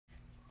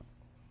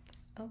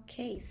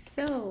Okay,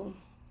 so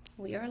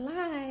we are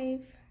live.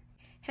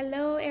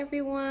 Hello,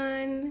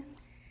 everyone.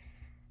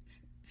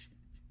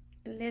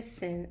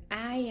 Listen,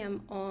 I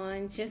am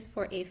on just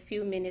for a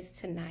few minutes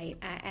tonight.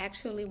 I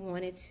actually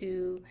wanted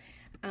to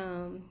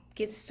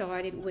get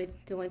started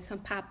with doing some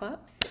pop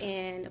ups.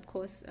 And of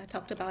course, I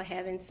talked about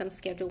having some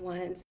scheduled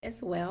ones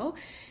as well.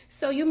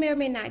 So you may or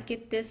may not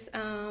get this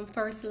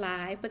first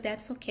live, but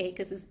that's okay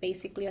because it's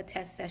basically a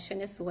test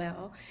session as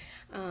well.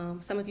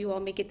 Some of you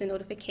all may get the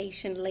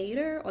notification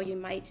later, or you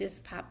might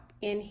just pop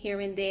in here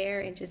and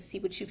there and just see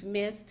what you've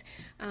missed.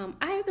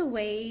 Either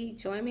way,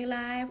 join me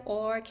live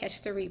or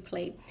catch the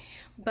replay.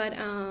 But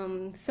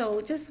so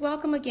just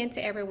welcome again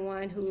to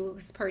everyone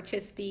who's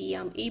purchased the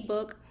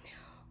ebook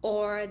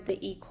or the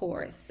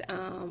e-course.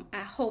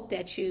 I hope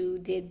that you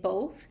did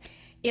both.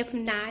 If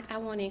not, I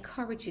want to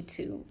encourage you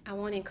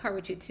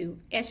to.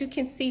 As you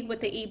can see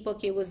with the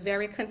ebook, it was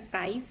very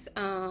concise,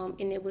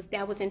 and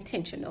that was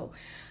intentional.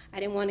 I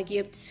didn't want to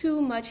give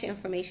too much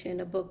information in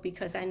the book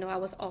because I know I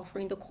was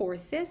offering the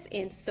courses,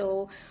 and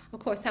so of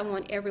course I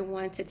want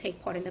everyone to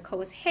take part in the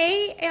course.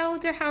 Hey,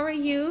 Elder, how are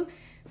you?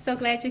 So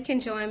glad you can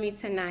join me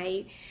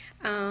tonight.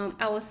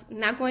 I was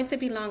not going to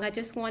be long. I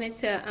just wanted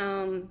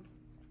to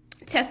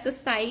test the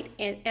site,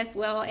 and as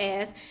well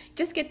as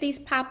just get these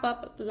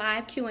pop-up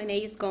live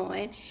Q&As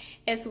going,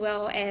 as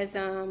well as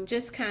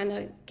just kind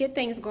of get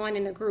things going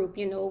in the group.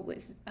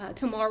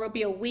 Tomorrow will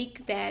be a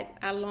week that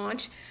I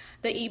launch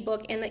the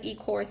ebook and the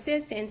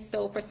e-courses, and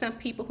so for some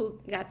people who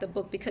got the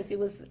book because it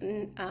was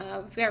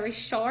very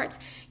short,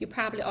 you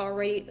probably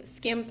already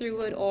skimmed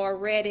through it or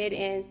read it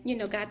and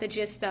got the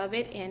gist of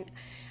it, and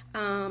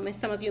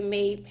some of you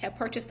may have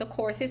purchased the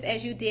courses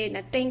as you did. And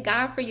I thank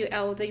God for you,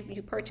 Elder.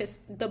 You purchased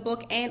the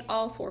book and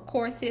all 4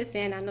 courses.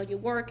 And I know you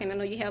work and I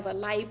know you have a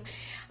life.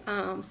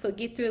 So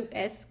get through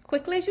as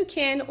quickly as you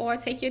can or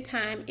take your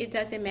time. It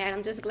doesn't matter.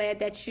 I'm just glad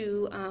that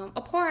you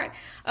are part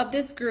of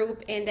this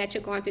group and that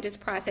you're going through this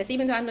process.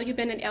 Even though I know you've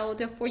been an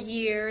elder for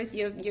years,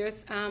 you're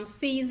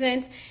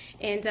seasoned.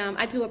 And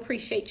I do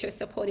appreciate your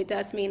support. It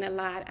does mean a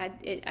lot.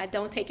 I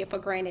don't take it for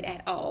granted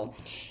at all.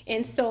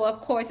 And so, of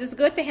course, it's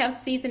good to have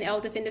seasoned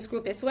elders in this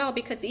group as well,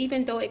 because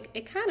even though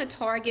it kind of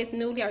targets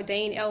newly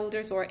ordained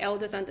elders or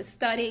elders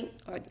understudy,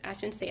 or I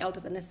shouldn't say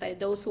elders understudy,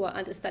 those who are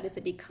understudy to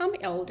become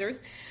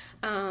elders,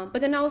 but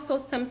then also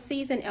some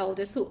seasoned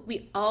elders who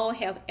we all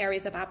have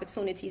areas of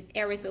opportunities,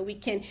 areas where we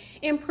can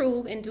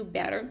improve and do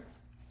better,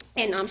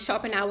 and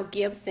sharpen our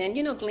gifts and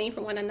glean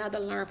from one another,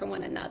 learn from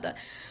one another.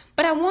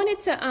 But I wanted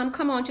to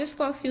come on just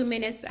for a few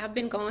minutes. I've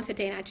been gone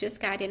today and I just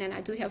got in, and I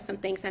do have some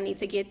things I need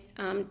to get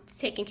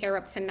taken care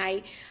of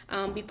tonight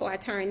before I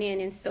turn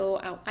in. And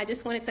so I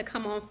just wanted to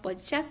come on for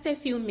just a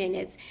few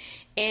minutes.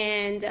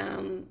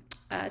 And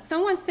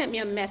someone sent me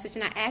a message,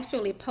 and I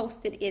actually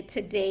posted it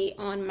today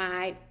on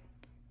my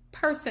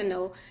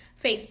personal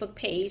Facebook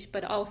page,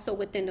 but also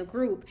within the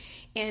group.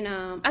 And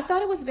I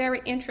thought it was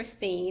very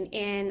interesting,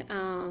 and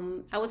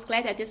I was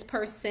glad that this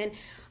person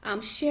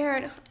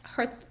shared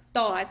her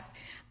thoughts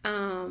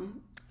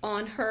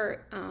on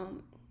her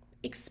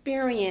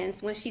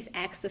experience when she's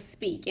asked to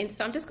speak. And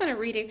so I'm just going to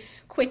read it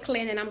quickly,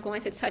 and then I'm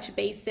going to touch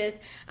bases.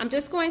 I'm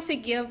just going to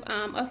give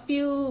a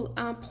few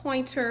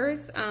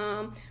pointers,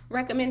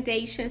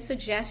 recommendations,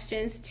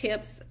 suggestions,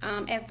 tips,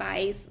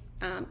 advice,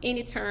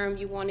 any term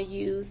you want to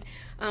use,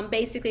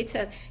 basically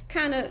to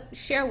kind of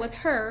share with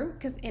her,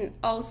 and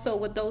also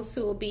with those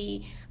who will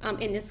be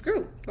in this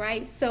group,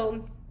 right?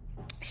 So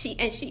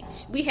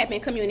we have been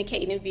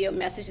communicating via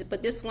messages,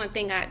 but this one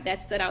thing that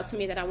stood out to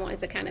me that I wanted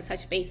to kind of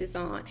touch bases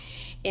on.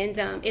 And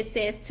it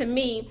says, to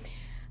me,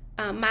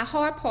 my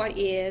hard part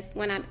is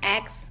when I'm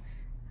asked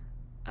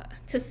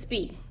to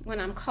speak, when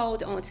I'm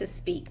called on to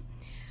speak.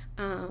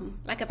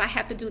 Like if I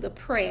have to do the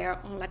prayer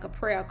on like a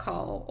prayer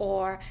call,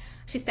 or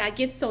she said, I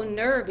get so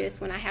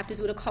nervous when I have to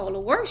do the call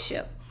of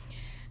worship.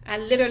 I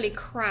literally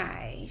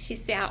cry. She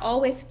said, I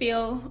always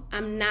feel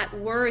I'm not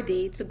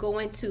worthy to go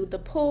into the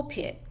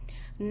pulpit,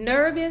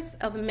 nervous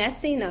of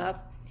messing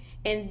up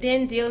and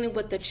then dealing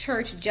with the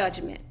church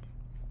judgment.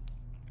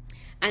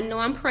 I know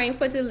I'm praying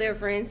for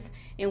deliverance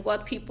and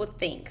what people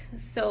think.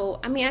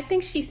 So, I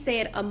think she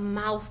said a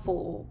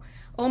mouthful.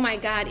 Oh my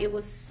God, it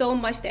was so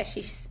much that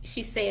she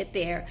said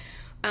there.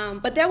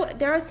 But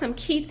there are some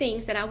key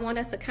things that I want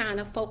us to kind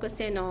of focus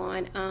in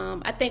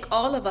on. I think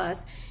all of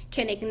us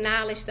can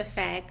acknowledge the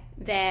fact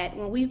that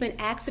when we've been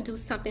asked to do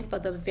something for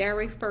the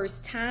very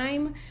first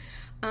time,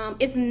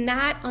 it's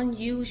not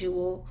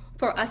unusual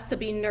for us to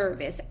be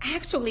nervous.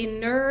 Actually,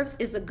 nerves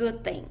is a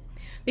good thing,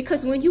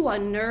 because when you are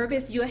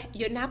nervous,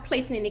 you're not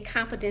placing any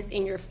confidence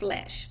in your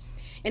flesh.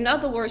 In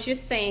other words, you're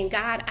saying,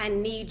 God, I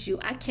need you.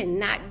 I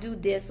cannot do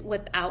this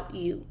without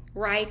you,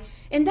 right?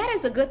 And that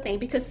is a good thing,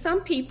 because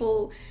some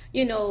people,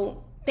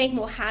 think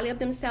more highly of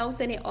themselves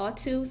than they ought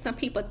to. Some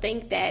people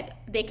think that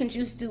they can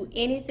just do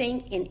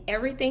anything and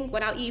everything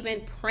without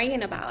even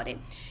praying about it.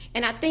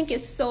 And I think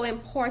it's so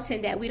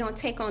important that we don't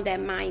take on that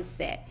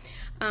mindset.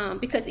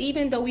 Because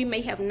even though we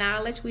may have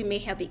knowledge, we may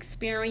have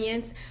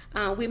experience,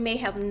 we may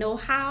have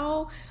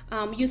know-how,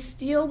 you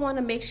still want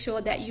to make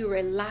sure that you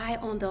rely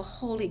on the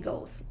Holy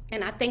Ghost.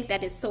 And I think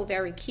that is so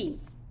very key.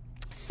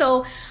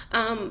 So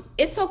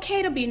it's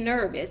okay to be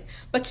nervous,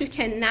 but you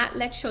cannot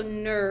let your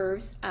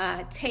nerves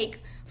take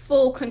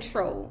full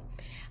control.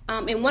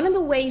 And one of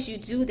the ways you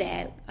do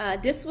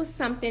that, this was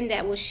something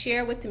that was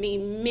shared with me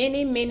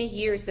many, many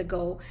years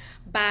ago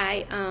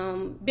by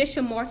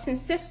Bishop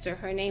Morton's sister.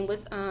 Her name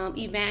was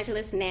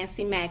Evangelist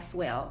Nancy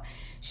Maxwell.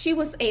 She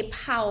was a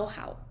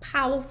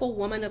powerful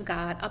woman of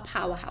God, a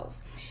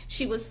powerhouse.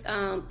 She was,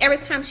 every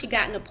time she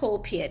got in the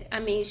pulpit, I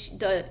mean,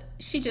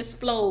 she just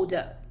flowed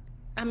up.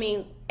 I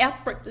mean,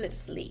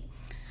 effortlessly.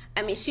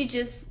 I mean, she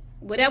just,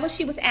 whatever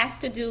she was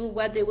asked to do,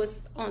 whether it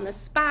was on the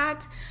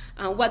spot,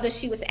 whether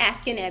she was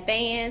asked in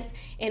advance.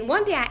 And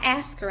one day I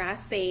asked her, I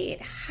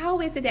said, how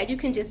is it that you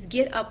can just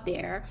get up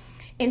there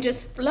and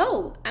just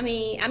flow? I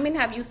may not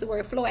have used the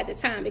word flow at the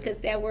time because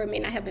that word may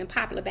not have been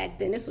popular back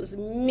then. This was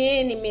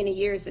many, many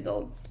years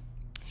ago.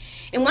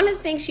 And one of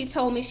the things she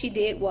told me she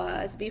did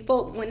was,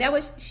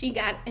 whenever she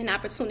got an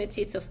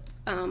opportunity to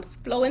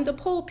flow in the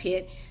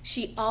pulpit,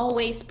 she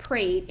always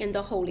prayed in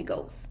the Holy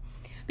Ghost.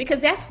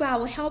 Because that's where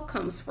our help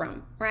comes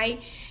from,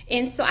 right?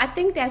 And so I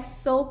think that's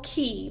so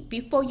key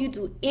before you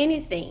do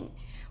anything,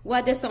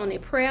 whether it's on a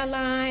prayer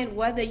line,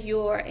 whether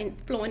you're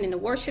flowing in a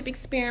worship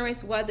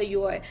experience, whether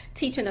you're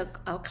teaching a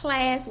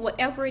class,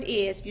 whatever it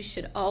is, you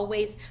should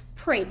always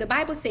pray. The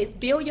Bible says,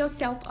 build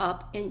yourself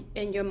up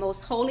in your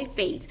most holy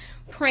faith,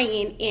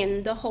 praying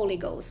in the Holy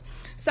Ghost.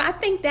 So I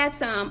think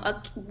that's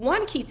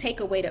one key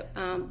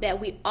takeaway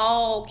that we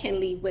all can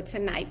leave with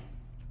tonight.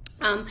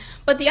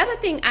 But the other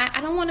thing,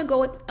 I don't want to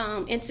go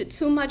into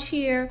too much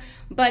here,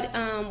 but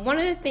one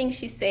of the things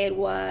she said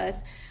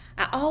was,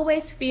 I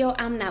always feel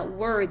I'm not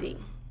worthy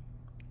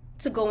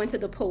to go into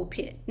the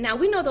pulpit. Now,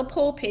 we know the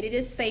pulpit, it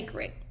is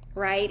sacred,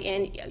 right?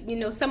 And, you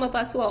know, some of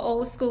us who are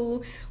old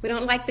school, we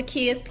don't like the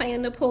kids playing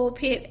in the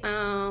pulpit.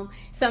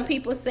 Some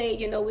people say,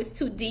 you know, it's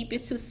too deep,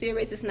 it's too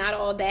serious, it's not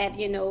all that,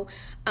 you know.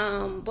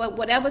 But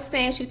whatever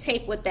stance you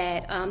take with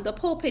that, the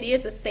pulpit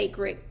is a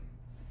sacred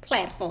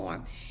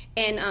platform.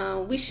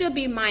 And we should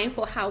be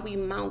mindful how we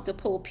mount the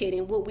pulpit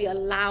and what we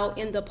allow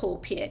in the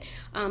pulpit.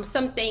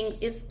 Something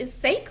is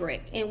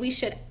sacred, and we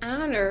should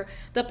honor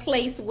the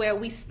place where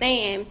we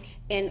stand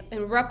and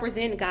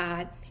represent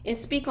God and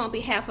speak on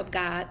behalf of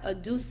God, or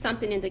do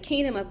something in the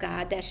kingdom of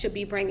God that should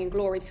be bringing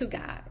glory to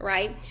God,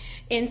 right?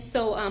 And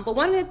so, but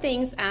one of the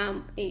things, I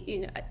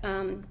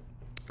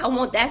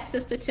want that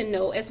sister to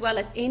know, as well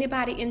as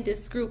anybody in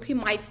this group who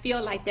might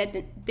feel like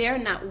that they're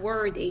not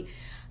worthy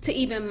to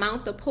even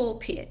mount the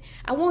pulpit.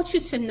 I want you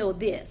to know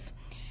this.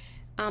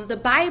 The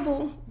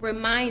Bible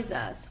reminds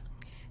us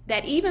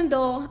that even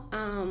though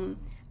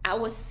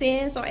our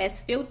sins are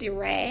as filthy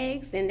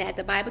rags, and that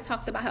the Bible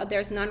talks about how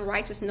there's none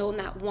righteous, no,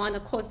 not one.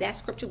 Of course, that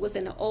scripture was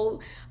in the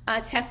Old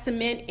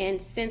Testament, and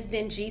since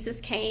then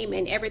Jesus came,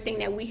 and everything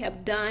that we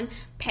have done,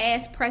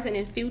 past, present,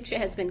 and future,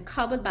 has been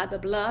covered by the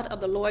blood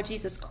of the Lord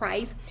Jesus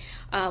Christ.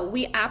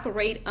 We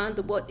operate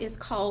under what is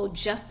called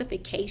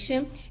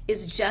justification.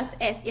 It's just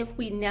as if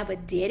we never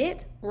did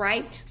it,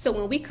 right? So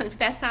when we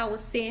confess our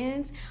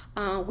sins,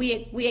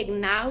 we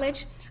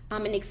acknowledge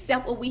and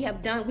accept what we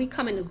have done. We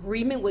come in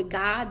agreement with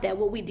God that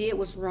what we did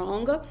was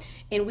wrong,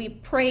 and we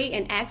pray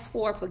and ask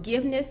for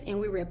forgiveness,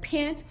 and we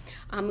repent.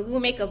 We will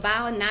make a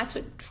vow not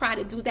to try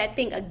to do that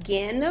thing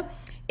again.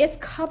 It's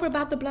covered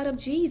by the blood of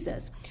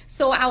Jesus.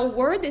 So our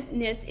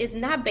worthiness is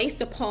not based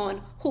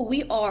upon who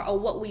we are or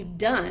what we've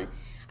done.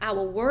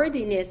 Our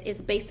worthiness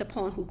is based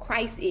upon who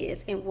Christ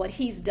is and what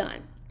he's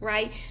done,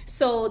 right?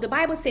 So the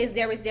Bible says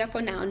there is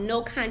therefore now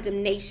no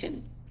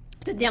condemnation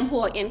to them who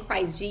are in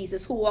Christ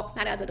Jesus, who walk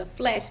not after the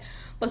flesh,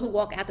 but who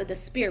walk after the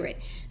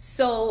Spirit.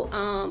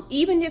 So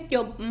even if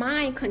your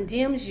mind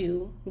condemns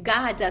you,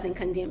 God doesn't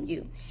condemn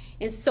you.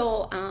 And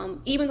so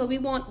even though we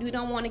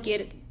don't want to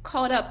get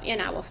caught up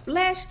in our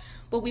flesh,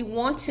 but we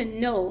want to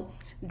know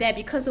that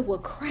because of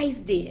what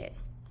Christ did,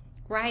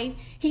 right,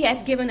 he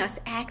has given us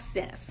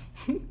access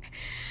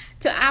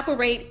to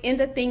operate in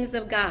the things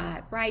of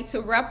God, right? To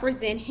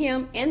represent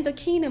him in the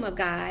kingdom of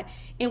God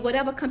in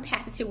whatever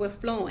capacity we're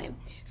flowing.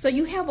 So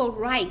you have a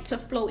right to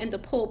flow in the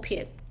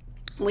pulpit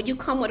when you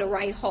come with a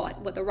right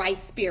heart, with a right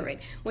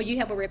spirit, when you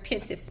have a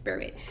repentant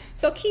spirit.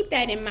 So keep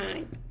that in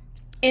mind.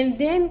 And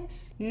then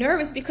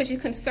nervous because you're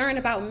concerned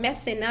about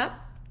messing up.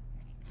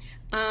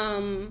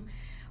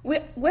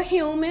 We're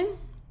human.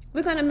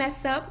 We're going to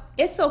mess up.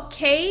 It's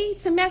okay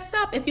to mess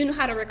up if you know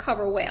how to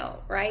recover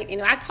well, right? You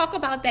know, I talk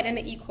about that in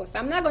the e-course.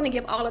 I'm not going to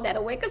give all of that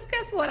away because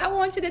guess what? I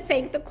want you to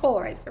take the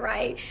course,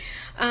 right?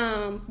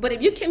 But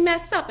if you can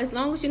mess up, as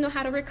long as you know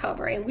how to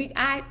recover, and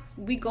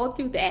we go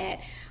through that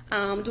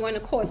during the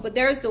course, but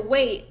there's a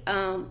way,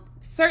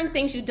 certain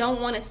things you don't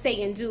want to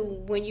say and do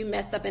when you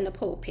mess up in the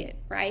pulpit,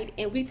 right?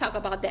 And we talk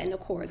about that in the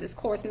course. It's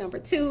course number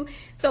 2.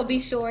 So be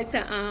sure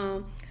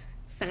to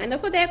sign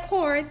up for that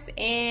course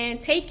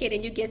and take it,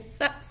 and you get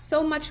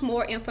so much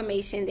more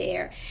information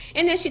there.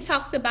 And then she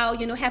talks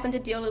about, having to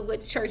deal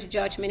with church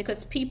judgment,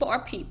 because people are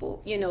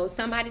people.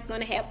 Somebody's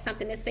going to have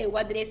something to say,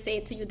 whether they say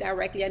it to you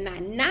directly or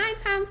not. 9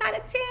 times out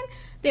of 10,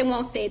 they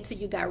won't say it to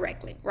you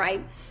directly,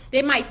 right?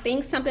 They might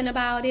think something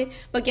about it,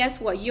 but guess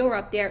what? You're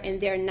up there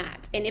and they're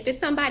not. And if it's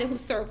somebody who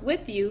served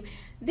with you,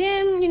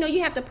 then,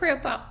 you have to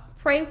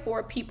pray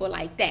for people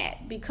like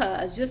that,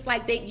 because just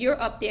like you're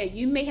up there,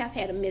 you may have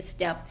had a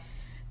misstep.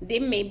 They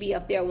may be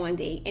up there one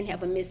day and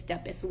have a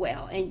misstep as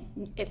well.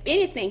 And if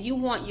anything, you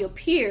want your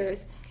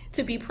peers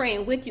to be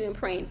praying with you and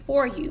praying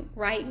for you,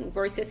 right?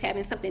 Versus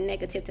having something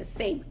negative to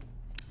say.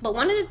 But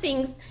one of the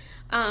things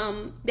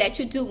that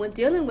you do when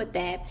dealing with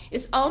that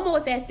is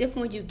almost as if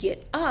when you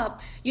get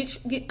up, you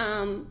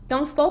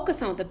don't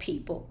focus on the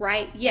people,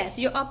 right? Yes,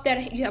 you're up there,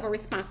 you have a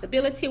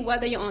responsibility,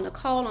 whether you're on a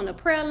call on a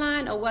prayer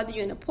line, or whether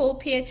you're in a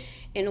pulpit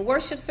in a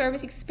worship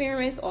service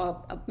experience,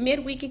 or a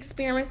midweek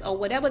experience, or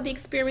whatever the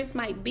experience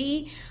might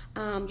be.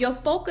 Your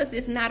focus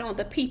is not on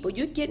the people.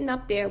 You're getting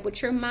up there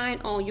with your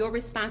mind on your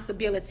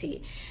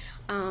responsibility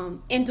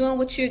and doing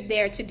what you're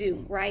there to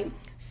do, right?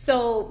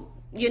 So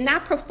you're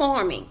not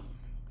performing.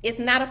 It's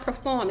not a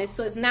performance.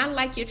 So it's not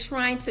like you're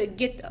trying to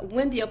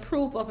win the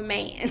approval of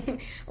man,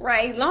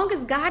 right? Long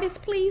as God is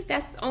pleased,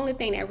 that's the only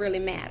thing that really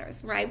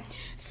matters, right?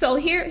 So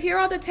here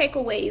are the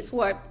takeaways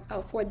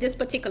for this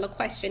particular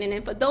question. And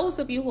then for those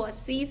of you who are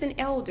seasoned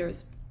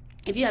elders,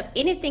 if you have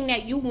anything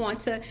that you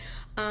want to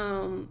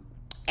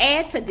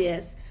add to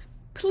this,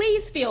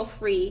 please feel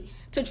free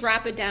to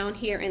drop it down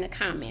here in the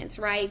comments,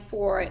 right?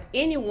 For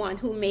anyone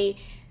who may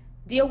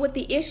deal with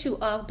the issue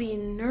of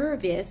being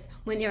nervous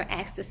when they're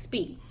asked to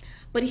speak.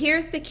 But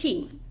here's the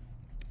key.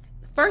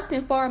 First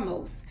and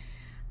foremost,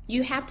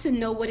 you have to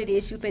know what it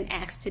is you've been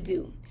asked to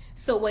do.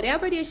 So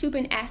whatever it is you've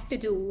been asked to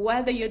do,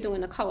 whether you're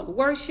doing a call to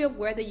worship,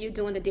 whether you're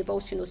doing the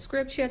devotional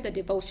scripture, the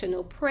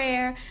devotional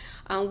prayer,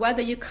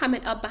 whether you're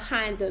coming up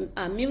behind the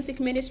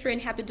music ministry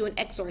and have to do an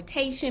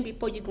exhortation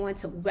before you go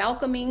into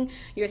welcoming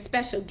your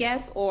special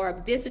guests or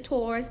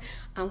visitors,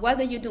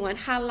 whether you're doing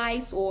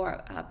highlights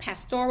or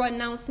pastoral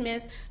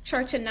announcements,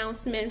 church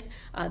announcements,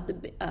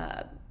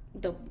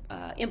 the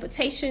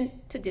invitation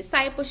to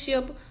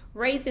discipleship,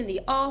 raising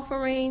the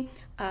offering,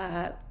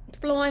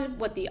 flowing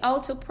with the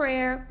altar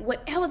prayer,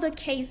 whatever the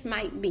case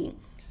might be,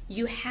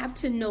 you have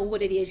to know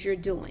what it is you're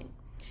doing.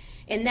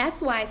 And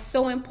that's why it's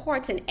so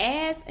important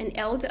as an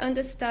elder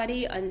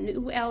understudy, a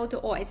new elder,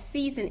 or a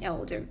seasoned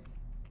elder.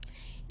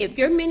 If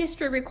your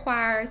ministry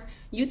requires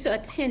you to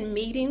attend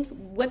meetings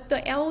with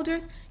the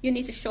elders, you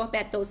need to show up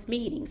at those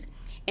meetings.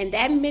 And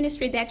that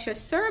ministry that you're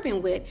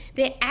serving with,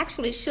 they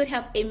actually should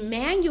have a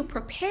manual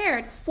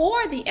prepared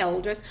for the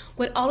elders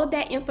with all of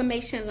that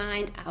information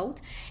lined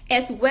out,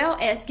 as well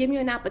as giving you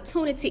an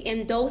opportunity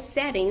in those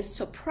settings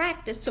to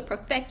practice, to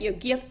perfect your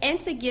gift, and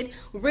to get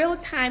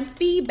real-time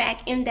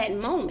feedback in that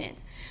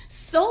moment,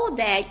 so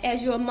that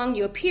as you're among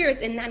your peers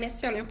and not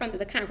necessarily in front of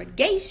the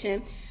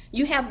congregation,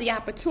 you have the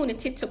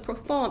opportunity to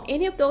perform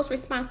any of those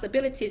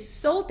responsibilities,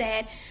 so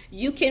that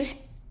you can,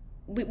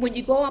 when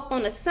you go up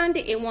on a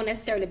Sunday, it won't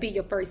necessarily be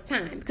your first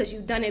time because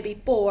you've done it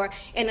before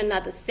in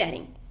another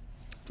setting.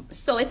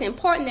 So it's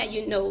important that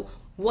you know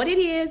what it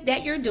is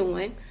that you're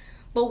doing.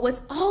 But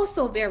what's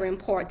also very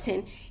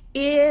important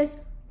is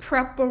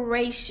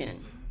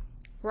preparation,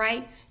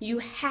 right? You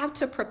have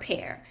to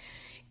prepare.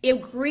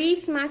 It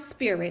grieves my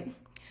spirit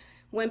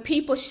when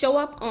people show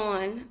up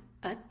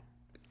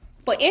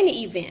for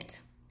any event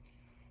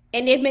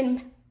and they've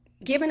been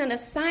given an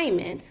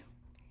assignment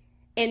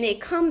and they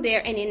come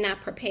there and they're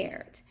not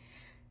prepared.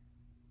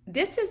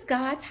 This is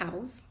God's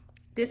house.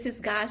 This is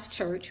God's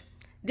church.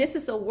 This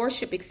is a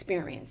worship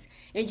experience.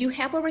 And you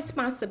have a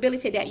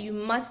responsibility that you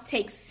must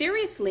take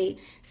seriously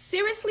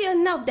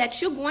enough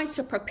that you're going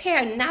to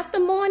prepare, not the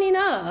morning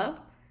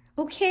of,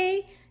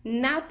 okay?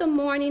 Not the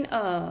morning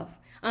of,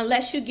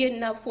 unless you're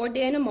getting up 4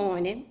 days in the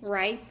morning,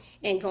 right?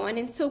 And going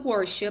into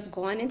worship,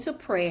 going into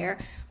prayer,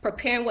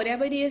 preparing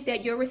whatever it is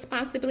that your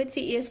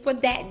responsibility is for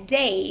that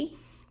day,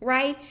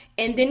 right?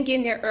 And then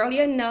getting there early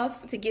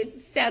enough to get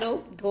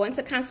settled, go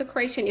into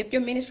consecration if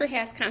your ministry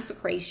has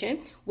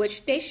consecration,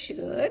 which they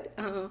should,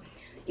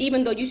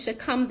 even though you should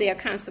come there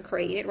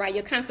consecrated, right?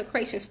 Your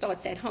consecration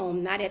starts at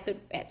home, not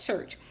at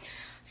church.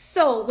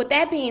 So with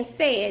that being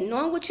said,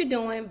 knowing what you're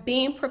doing,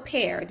 being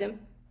prepared,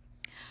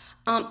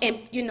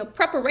 and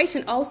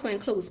preparation also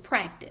includes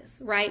practice,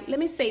 right? Let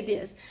me say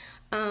this.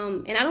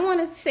 And I don't want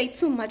to say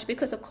too much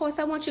because, of course,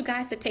 I want you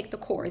guys to take the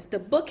course. The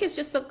book is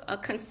just a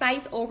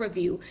concise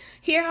overview.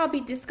 Here I'll be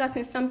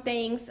discussing some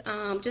things,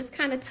 just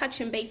kind of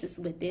touching bases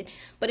with it.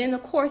 But in the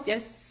course,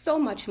 there's so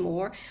much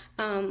more.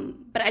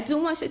 But I do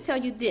want to tell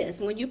you this.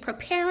 When you're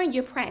preparing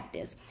your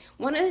practice,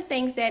 one of the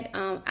things that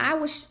I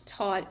was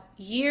taught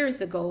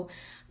years ago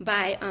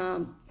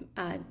by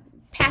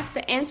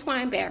Pastor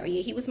Antoine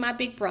Barrier, he was my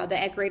big brother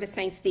at Greater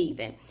St.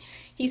 Stephen.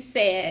 He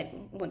said,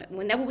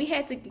 whenever we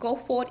had to go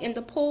forward in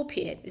the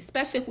pulpit,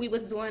 especially if we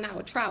was doing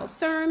our trial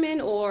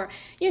sermon or,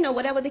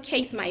 whatever the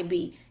case might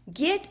be,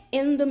 get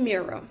in the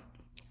mirror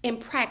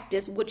and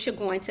practice what you're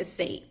going to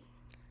say.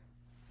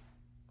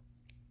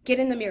 Get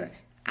in the mirror.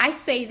 I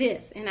say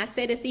this, and I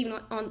say this even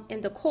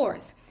in the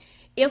course.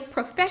 If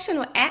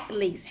professional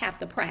athletes have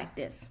to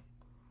practice,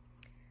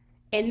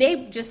 and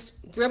they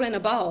just dribbling the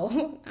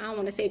ball, I don't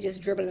want to say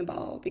just dribbling the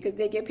ball because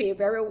they get paid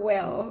very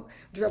well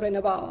dribbling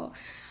the ball.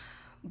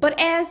 But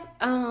as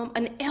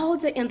an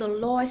elder in the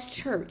Lord's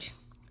church,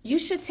 you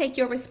should take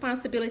your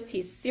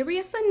responsibilities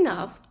serious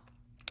enough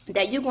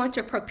that you're going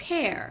to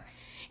prepare.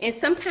 And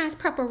sometimes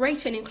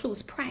preparation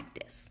includes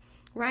practice,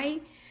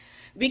 right?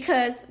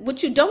 Because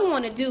what you don't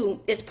want to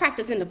do is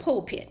practice in the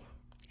pulpit.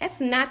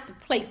 That's not the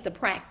place to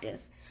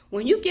practice.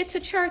 When you get to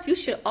church, you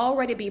should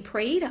already be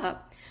prayed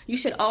up. You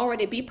should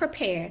already be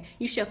prepared.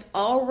 You should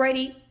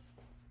already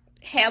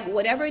have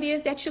whatever it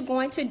is that you're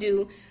going to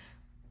do.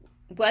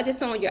 Whether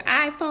it's on your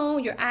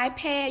iPhone, your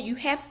iPad, you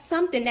have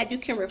something that you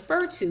can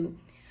refer to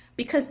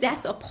because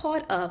that's a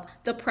part of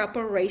the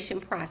preparation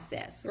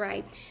process,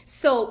 right?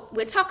 So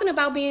we're talking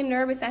about being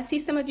nervous. I see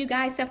some of you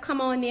guys have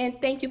come on in.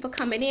 Thank you for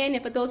coming in.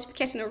 And for those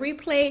catching a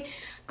replay,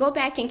 go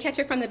back and catch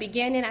it from the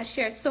beginning. I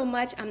shared so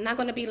much. I'm not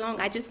going to be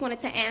long. I just wanted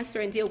to answer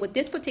and deal with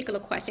this particular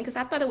question because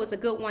I thought it was a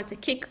good one to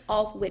kick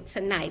off with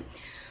tonight.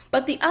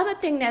 But the other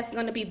thing that's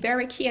going to be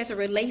very key as it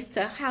relates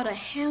to how to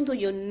handle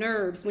your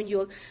nerves when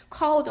you're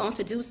called on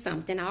to do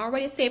something. I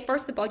already said,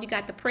 first of all, you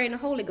got to pray in the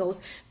Holy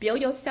Ghost.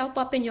 Build yourself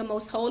up in your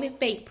most holy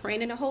faith,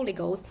 praying in the Holy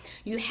Ghost.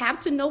 You have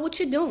to know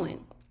what you're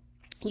doing.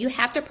 You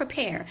have to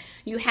prepare.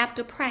 You have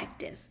to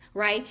practice,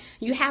 right?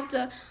 You have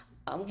to,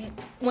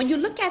 when you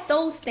look at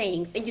those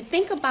things and you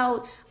think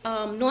about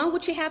knowing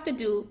what you have to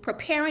do,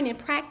 preparing and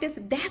practice,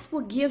 that's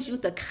what gives you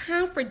the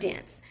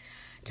confidence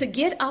to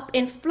get up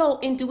and flow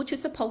and do what you're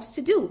supposed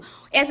to do.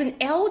 As an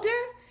elder,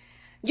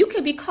 you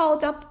can be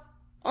called up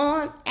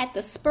on at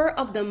the spur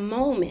of the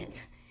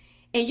moment,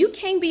 and you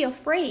can't be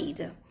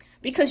afraid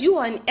because you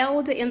are an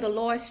elder in the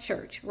Lord's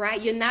church,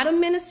 right? You're not a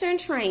minister in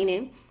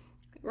training,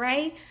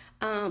 right?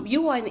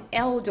 You are an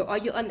elder, or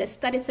you're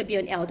understudied to be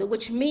an elder,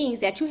 which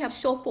means that you have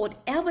shown forth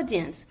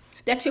evidence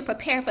that you're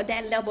prepared for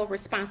that level of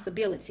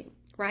responsibility,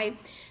 right?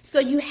 So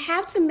you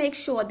have to make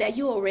sure that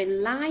you are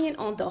relying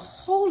on the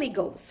Holy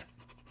Ghost.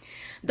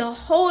 The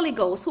Holy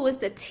Ghost, who is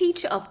the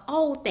teacher of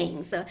all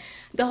things.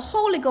 The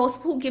Holy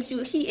Ghost who gives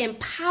you, he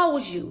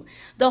empowers you.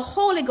 The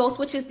Holy Ghost,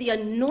 which is the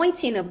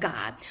anointing of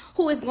God,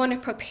 who is going to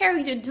prepare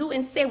you to do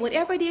and say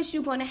whatever it is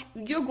you're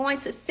going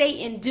to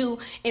say and do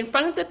in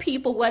front of the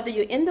people, whether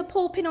you're in the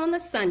pulpit on the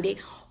Sunday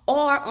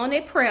or on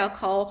a prayer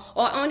call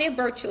or on a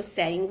virtual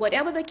setting,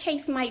 whatever the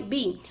case might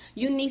be.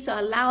 You need to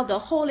allow the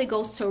Holy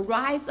Ghost to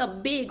rise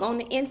up big on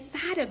the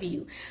inside of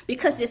you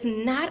because it's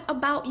not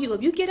about you.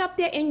 If you get up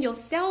there in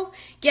yourself,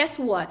 guess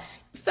what?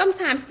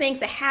 Sometimes things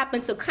that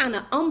happen to kind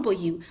of humble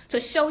you, to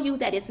show you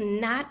that it's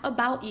not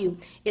about you.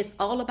 It's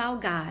all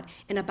about God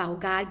and about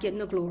God getting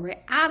the glory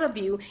out of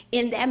you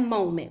in that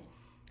moment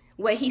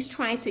where he's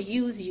trying to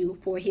use you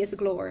for his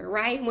glory,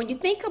 right? When you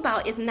think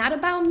about it's not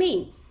about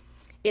me,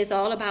 it's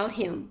all about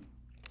him.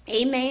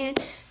 Amen.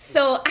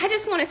 So I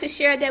just wanted to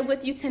share that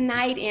with you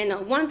tonight.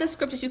 And one of the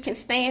scriptures you can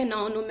stand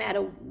on no matter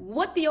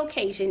what the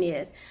occasion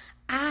is.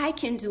 I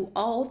can do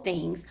all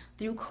things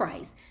through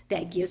Christ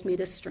that gives me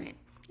the strength.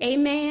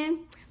 Amen.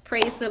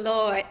 Praise the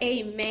Lord.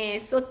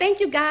 Amen. So thank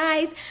you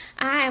guys.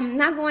 I am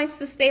not going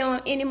to stay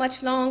on any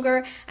much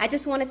longer. I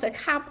just wanted to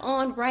hop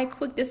on right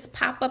quick this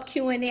pop-up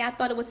Q&A. I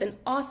thought it was an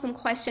awesome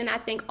question. I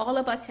think all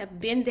of us have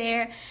been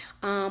there.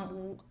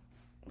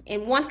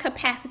 In one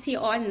capacity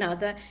or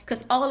another,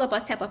 because all of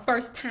us have a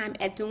first time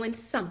at doing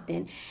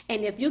something.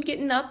 And if you're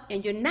getting up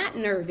and you're not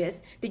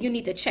nervous, then you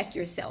need to check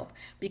yourself,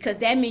 because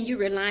that means you're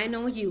relying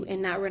on you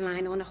and not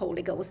relying on the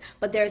Holy Ghost.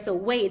 But there's a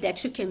way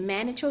that you can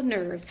manage your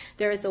nerves.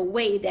 There is a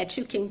way that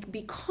you can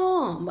be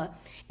calm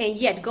and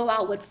yet go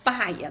out with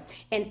fire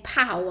and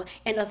power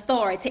and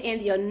authority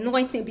and the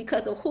anointing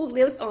because of who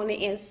lives on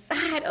the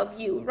inside of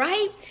you,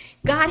 right?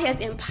 God has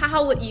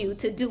empowered you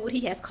to do what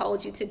he has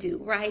called you to do,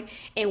 right?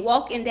 And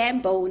walk in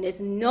that boldness,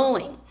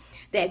 knowing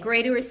that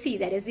greater is he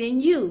that is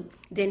in you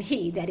than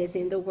he that is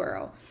in the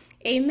world.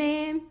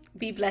 Amen.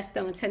 Be blessed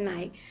on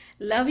tonight.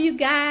 Love you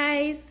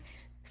guys.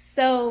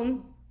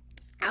 So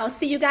I'll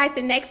see you guys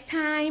the next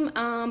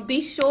time.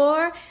 Be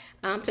sure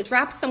to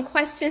drop some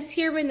questions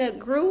here in the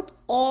group,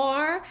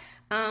 or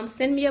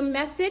send me a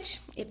message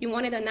if you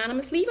want it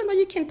anonymously, even though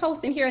you can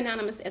post in here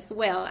anonymous as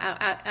well.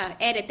 I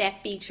added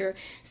that feature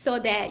so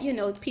that, you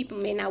know, people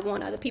may not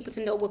want other people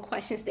to know what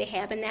questions they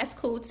have, and that's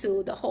cool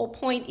too. The whole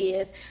point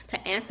is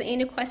to answer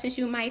any questions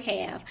you might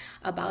have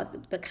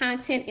about the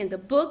content in the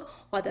book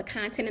or the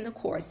content in the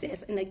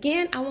courses. And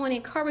again, I want to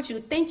encourage you,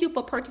 thank you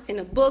for purchasing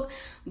a book,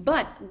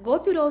 but go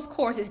through those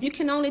courses. If you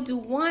can only do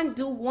one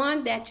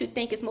that you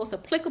think is most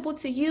applicable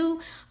to you,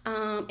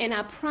 and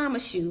I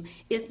promise you,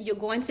 you're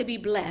going to be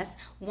blessed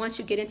once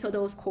you get into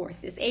those courses.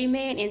 sacrifices.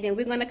 Amen. And then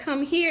we're going to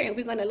come here and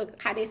we're going to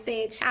look, how they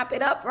say, chop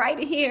it up right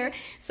here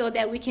so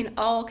that we can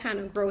all kind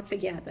of grow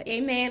together.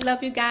 Amen.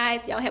 Love you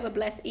guys. Y'all have a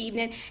blessed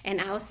evening,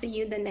 and I'll see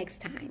you the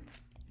next time.